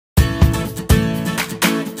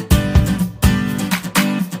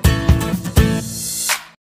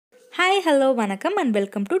Hi, hello, vanakkam and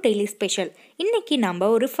welcome to Daily Special. இன்னைக்கு நம்ம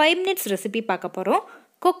ஒரு 5 minutes ரெசிபி பார்க்க போறோம்.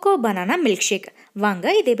 coco banana milkshake.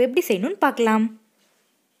 வாங்க இதை எப்படி செய்யணும்னு பார்க்கலாம்.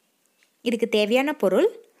 இதுக்கு தேவையான பொருள்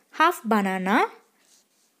half banana,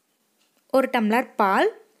 ஒரு டம்ளர்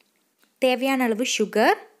பால், தேவையான அளவு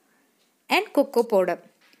sugar and cocoa powder.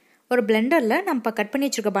 ஒரு பிளெண்டர்ல நம்ம கட் பண்ணி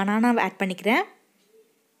வச்சிருக்க பனானாவை ஆட் பண்ணிக்கிறேன்.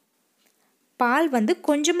 பால் வந்து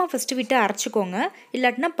கொஞ்சமாக ஃபஸ்ட்டு விட்டு அரைச்சிக்கோங்க,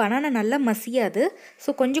 இல்லாட்டினா பனானா நல்லா மசியாது. ஸோ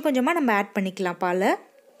கொஞ்சம் கொஞ்சமாக நம்ம ஆட் பண்ணிக்கலாம் பாலை.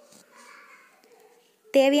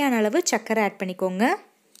 தேவையான அளவு சர்க்கரை ஆட் பண்ணிக்கோங்க.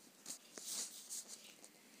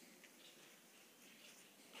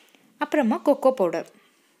 அப்புறமா கொக்கோ பவுடர்.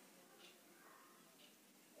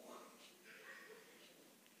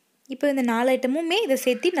 இப்போ இந்த 4 ஐட்டமுமே இதை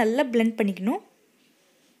சேர்த்து நல்லா பிளெண்ட் பண்ணிக்கணும்.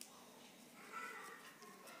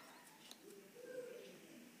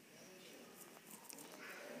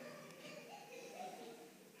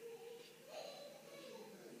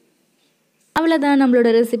 அவ்வளோதான், நம்மளோட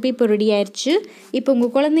ரெசிபி இப்போ ரெடி ஆயிடுச்சு. இப்போ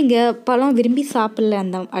உங்கள் குழந்தைங்க பழம் விரும்பி சாப்பிடல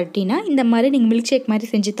அப்படின்னா இந்த மாதிரி நீங்கள் மில்க் ஷேக்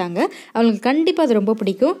மாதிரி செஞ்சு தாங்க, அவங்களுக்கு கண்டிப்பாக அது ரொம்ப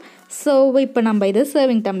பிடிக்கும். ஸோ இப்போ நம்ம இதை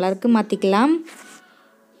சர்விங் டம்ளருக்கு மாற்றிக்கலாம்.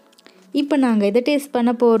 இப்போ நாங்கள் இதை டேஸ்ட்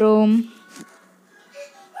பண்ண போகிறோம்.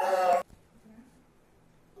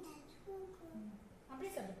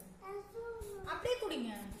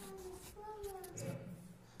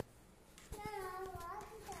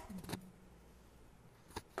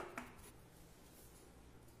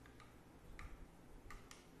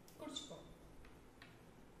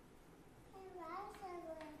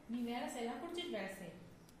 நீ வேலை செய்யலாம், குடிச்சிட்டு வேலை செய்.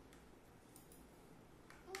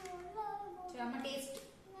 சரி, அம்மா taste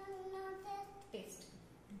taste.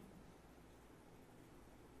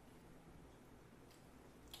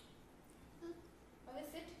 How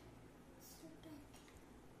is it?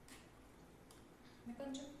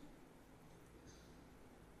 கொஞ்சம்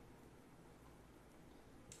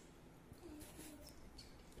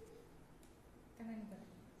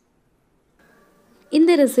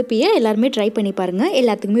இந்த ரெசிபியை எல்லாருமே ட்ரை பண்ணி பாருங்கள்,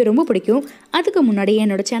 எல்லாத்துக்குமே ரொம்ப பிடிக்கும். அதுக்கு முன்னாடி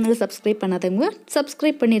என்னோடய சேனலை சப்ஸ்கிரைப் பண்ணாதவங்க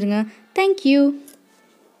சப்ஸ்கிரைப் பண்ணிடுங்க. தேங்க்யூ.